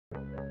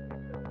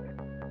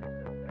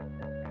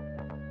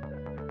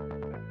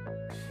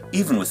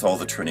Even with all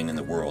the training in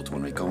the world,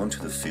 when we go into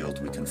the field,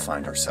 we can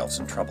find ourselves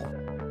in trouble.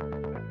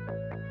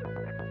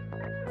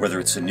 Whether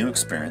it's a new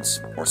experience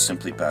or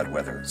simply bad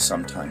weather,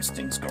 sometimes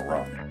things go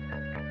wrong.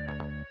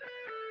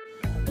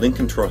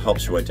 LinkControl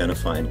helps you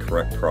identify and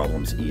correct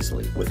problems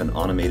easily with an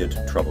automated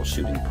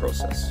troubleshooting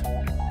process.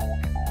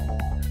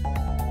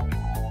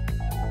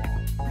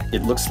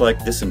 It looks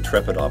like this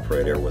intrepid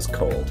operator was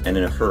cold and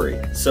in a hurry,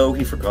 so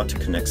he forgot to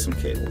connect some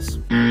cables.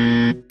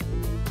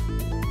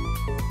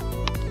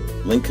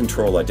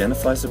 LinkControl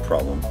identifies the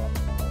problem.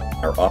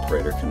 Our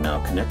operator can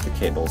now connect the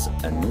cables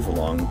and move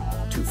along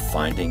to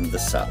finding the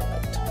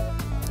satellite.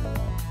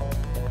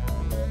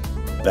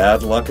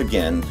 Bad luck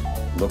again.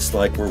 Looks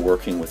like we're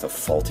working with a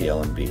faulty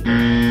LNB.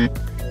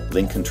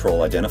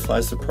 LinkControl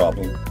identifies the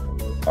problem,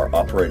 our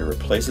operator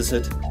replaces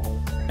it,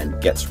 and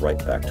gets right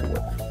back to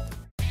work.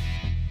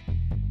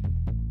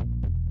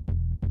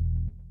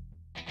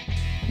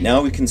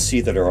 Now we can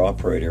see that our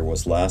operator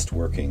was last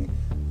working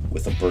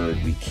with a bird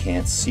we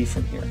can't see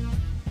from here.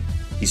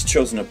 He's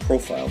chosen a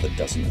profile that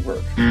doesn't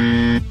work.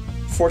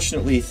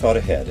 Fortunately, he thought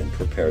ahead and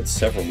prepared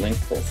several link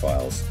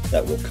profiles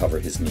that will cover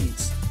his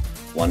needs.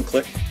 One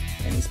click,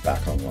 and he's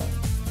back online.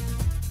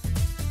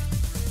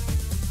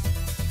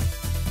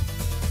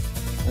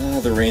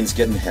 The rain's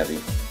getting heavy.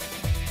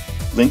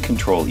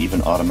 LinkControl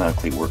even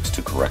automatically works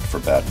to correct for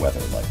bad weather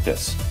like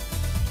this.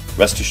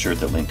 Rest assured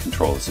that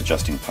LinkControl is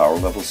adjusting power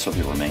levels so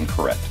they remain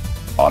correct,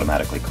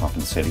 automatically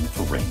compensating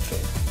for rain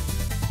fade.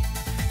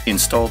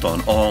 Installed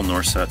on all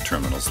Norsat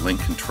terminals,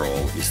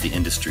 LinkControl is the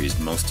industry's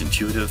most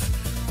intuitive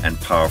and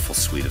powerful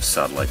suite of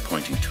satellite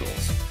pointing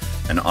tools.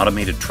 And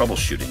automated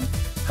troubleshooting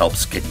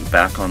helps get you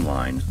back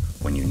online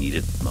when you need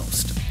it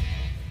most.